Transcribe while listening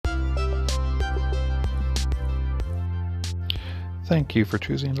Thank you for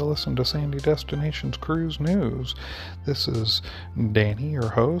choosing to listen to Sandy Destinations Cruise News. This is Danny, your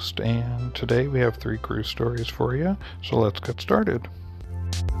host, and today we have 3 cruise stories for you, so let's get started.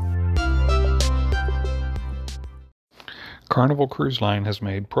 Carnival Cruise Line has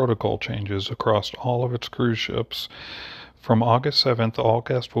made protocol changes across all of its cruise ships. From August 7th, all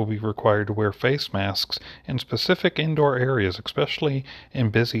guests will be required to wear face masks in specific indoor areas, especially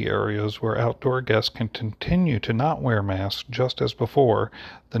in busy areas where outdoor guests can continue to not wear masks just as before.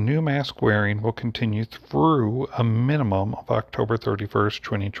 The new mask wearing will continue through a minimum of October 31st,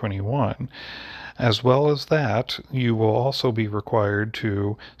 2021. As well as that, you will also be required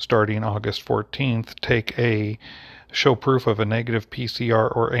to, starting August 14th, show proof of a negative PCR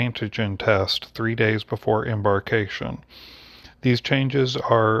or antigen test 3 days before embarkation. These changes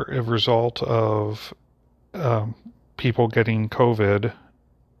are a result of people getting COVID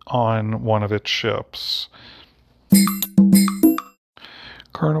on one of its ships.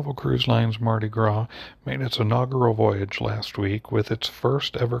 Carnival Cruise Line's Mardi Gras made its inaugural voyage last week with its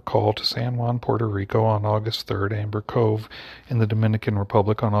first ever call to San Juan, Puerto Rico on August 3rd, Amber Cove in the Dominican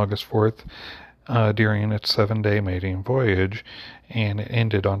Republic on August 4th, during its 7-day maiden voyage, and it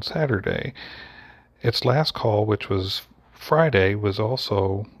ended on Saturday. Its last call, which was Friday, was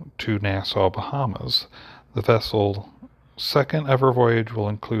also to Nassau, Bahamas. The vessel's second ever voyage will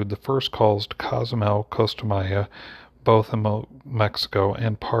include the first calls to Cozumel, Costa Maya, both in Mexico,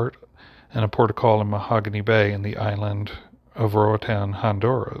 and a port of call in Mahogany Bay in the island of Roatan,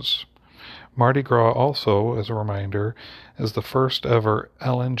 Honduras. Mardi Gras also, as a reminder, is the first ever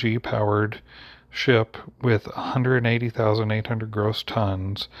LNG-powered ship with 180,800 gross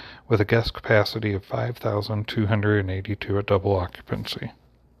tons with a guest capacity of 5,282 at double occupancy.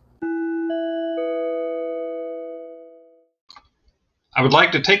 I would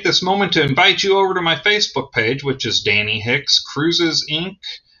like to take this moment to invite you over to my Facebook page, which is Danny Hicks Cruises Inc.,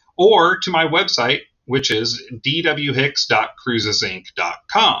 or to my website, which is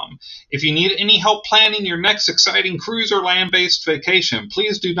dwhicks.cruisesinc.com. If you need any help planning your next exciting cruise or land-based vacation,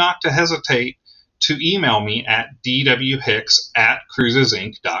 please do not hesitate to email me at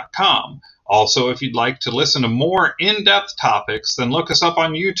dwhicks@cruisesinc.com. Also, if you'd like to listen to more in-depth topics, then look us up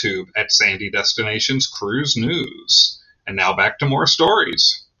on YouTube at Sandy Destinations Cruise News. And now back to more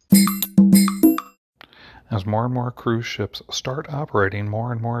stories. As more and more cruise ships start operating,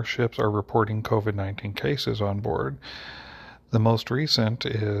 more and more ships are reporting COVID-19 cases on board. The most recent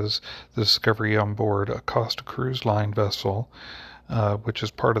is the discovery on board a Costa Cruise Line vessel, which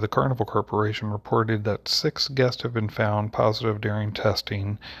is part of the Carnival Corporation, reported that 6 guests have been found positive during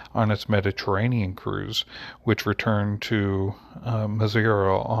testing on its Mediterranean cruise, which returned to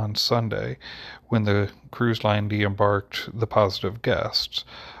Madeira on Sunday when the cruise line de-embarked the positive guests.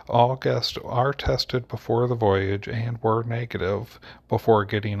 All guests are tested before the voyage and were negative before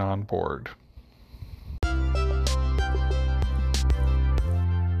getting on board.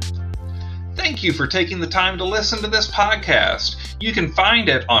 Thank you for taking the time to listen to this podcast. You can find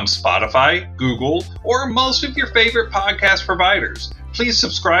it on Spotify, Google, or most of your favorite podcast providers. Please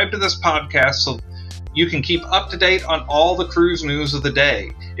subscribe to this podcast so you can keep up to date on all the cruise news of the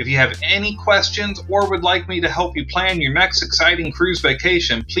day. If you have any questions or would like me to help you plan your next exciting cruise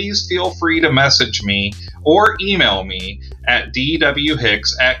vacation, please feel free to message me or email me at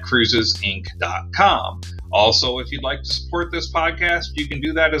dwhicks@cruisesinc.com. Also, if you'd like to support this podcast, you can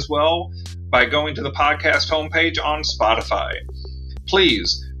do that as well by going to the podcast homepage on Spotify.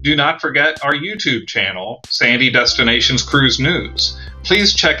 Please do not forget our YouTube channel, Sandy Destinations Cruise News.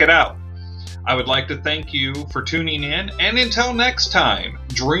 Please check it out. I would like to thank you for tuning in, and until next time,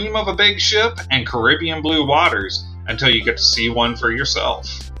 dream of a big ship and Caribbean blue waters until you get to see one for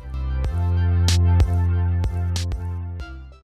yourself.